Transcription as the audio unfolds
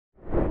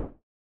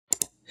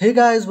Hey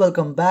guys,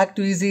 welcome back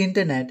to Easy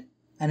Internet,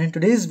 and in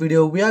today's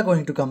video we are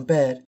going to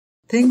compare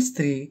Things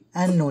 3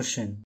 and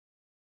Notion.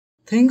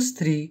 Things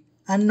 3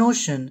 and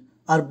Notion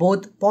are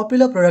both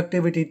popular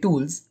productivity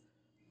tools,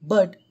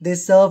 but they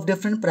serve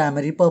different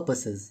primary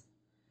purposes.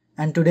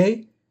 And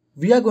today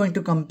we are going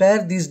to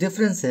compare these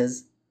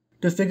differences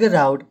to figure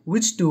out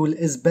which tool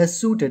is best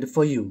suited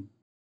for you.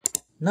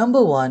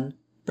 Number 1.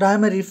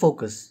 Primary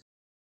focus.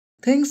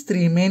 Things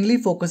 3 mainly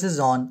focuses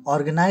on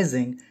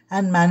organizing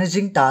and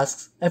managing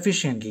tasks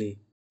efficiently.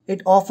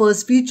 It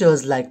offers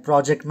features like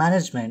project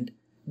management,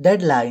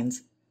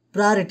 deadlines,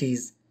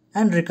 priorities,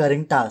 and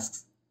recurring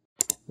tasks.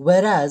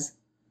 Whereas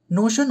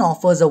Notion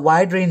offers a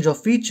wide range of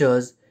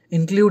features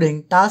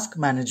including task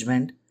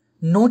management,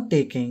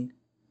 note-taking,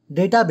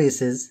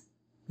 databases,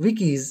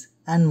 wikis,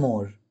 and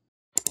more.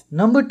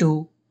 Number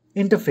 2.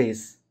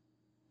 Interface.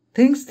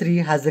 Things 3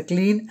 has a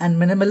clean and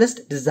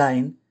minimalist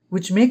design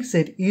which makes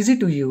it easy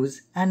to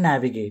use and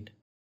navigate.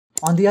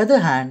 On the other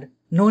hand,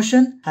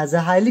 Notion has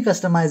a highly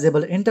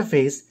customizable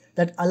interface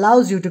that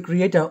allows you to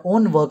create your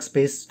own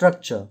workspace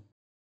structure.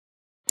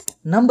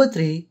 Number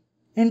 3.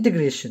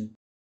 Integration.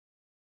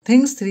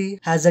 Things 3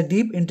 has a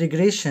deep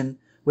integration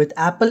with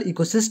Apple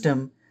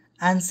ecosystem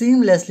and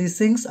seamlessly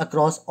syncs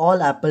across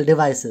all Apple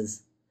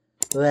devices.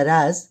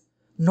 Whereas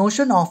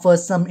Notion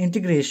offers some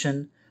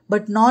integration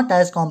but not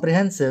as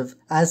comprehensive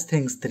as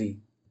Things 3.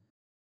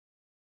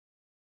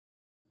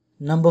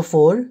 Number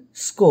 4.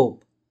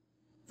 Scope.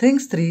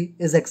 Things 3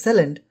 is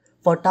excellent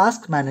for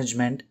task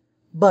management,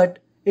 but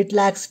it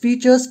lacks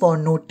features for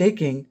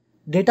note-taking,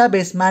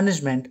 database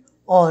management,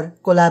 or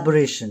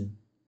collaboration.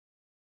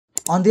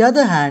 On the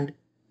other hand,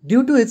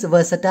 due to its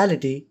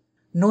versatility,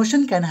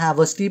 Notion can have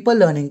a steeper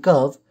learning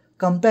curve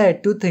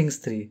compared to Things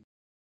 3.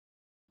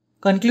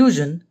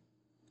 Conclusion: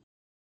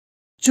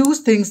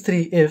 choose Things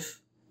 3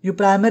 if you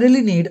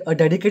primarily need a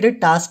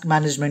dedicated task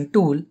management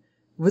tool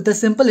with a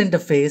simple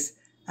interface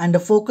and a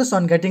focus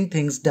on getting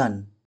things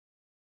done.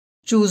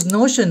 Choose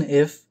Notion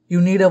if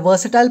you need a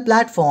versatile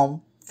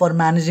platform for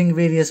managing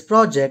various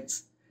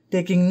projects,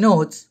 taking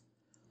notes,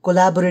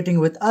 collaborating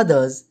with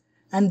others,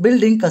 and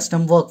building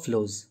custom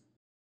workflows.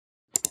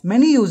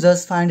 Many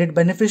users find it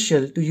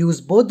beneficial to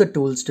use both the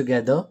tools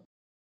together.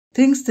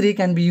 Things 3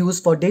 can be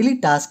used for daily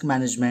task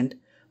management,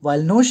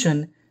 while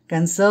Notion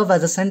can serve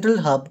as a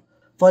central hub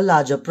for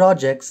larger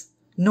projects,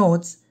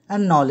 notes,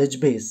 and knowledge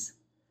base.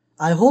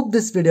 I hope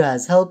this video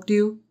has helped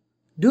you.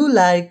 Do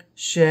like,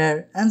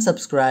 share, and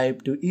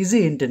subscribe to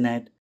Easy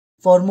Internet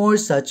for more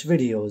such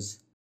videos.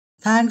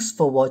 Thanks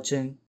for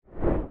watching.